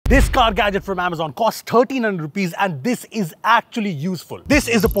This car gadget from Amazon costs 1300 rupees and this is actually useful. This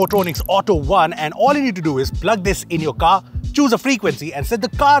is the Portronics Auto 1 and all you need to do is plug this in your car, choose a frequency and set the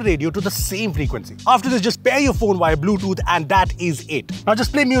car radio to the same frequency. After this, just pair your phone via Bluetooth and that is it. Now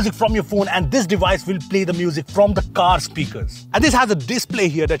just play music from your phone and this device will play the music from the car speakers. And this has a display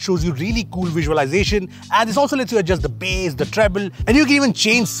here that shows you really cool visualization, and this also lets you adjust the bass, the treble, and you can even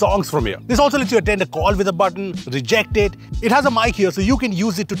change songs from here. This also lets you attend a call with a button, reject it. It has a mic here so you can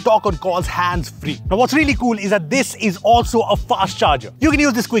use it to talk on calls hands-free. Now what's really cool is that this is also a fast charger. You can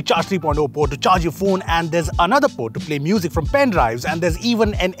use this Quick Charge 3.0 port to charge your phone, and there's another port to play music from pen drives, and there's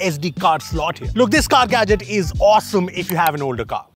even an SD card slot here. Look, this car gadget is awesome if you have an older car.